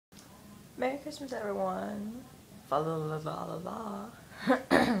Merry Christmas, everyone. Fa la la la la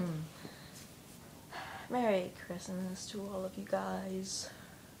la. Merry Christmas to all of you guys,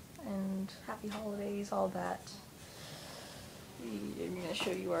 and happy holidays, all that. I'm gonna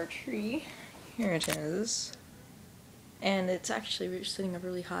show you our tree. Here it is. And it's actually sitting up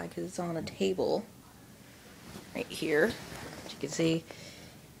really high because it's on a table right here, as you can see.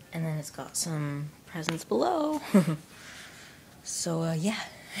 And then it's got some presents below. So, yeah.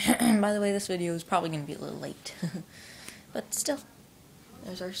 By the way, this video is probably going to be a little late. But still,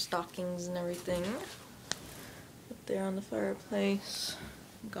 there's our stockings and everything. Up there on the fireplace.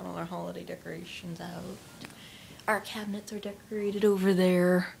 We've got all our holiday decorations out. Our cabinets are decorated over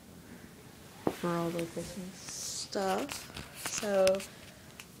there for all the Christmas stuff. So,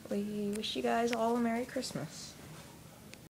 we wish you guys all a Merry Christmas.